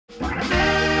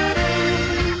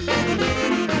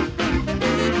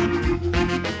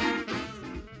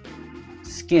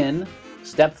Skin.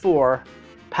 Step 4,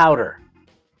 powder.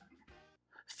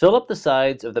 Fill up the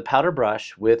sides of the powder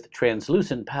brush with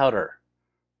translucent powder.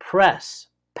 Press,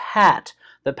 pat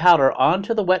the powder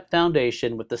onto the wet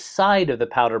foundation with the side of the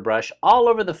powder brush all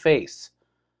over the face.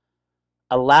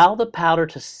 Allow the powder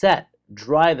to set,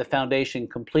 dry the foundation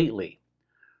completely.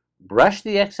 Brush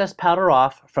the excess powder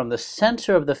off from the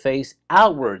center of the face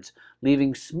outwards,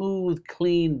 leaving smooth,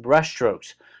 clean brush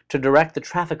strokes to direct the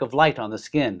traffic of light on the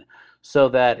skin, so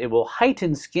that it will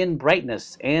heighten skin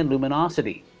brightness and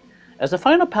luminosity. As a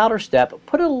final powder step,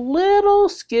 put a little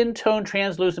skin tone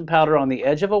translucent powder on the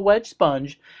edge of a wedge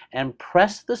sponge and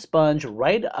press the sponge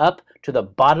right up to the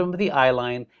bottom of the eye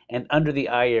line and under the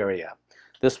eye area.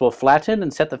 This will flatten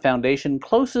and set the foundation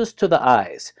closest to the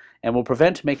eyes and will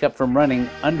prevent makeup from running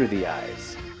under the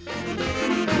eyes.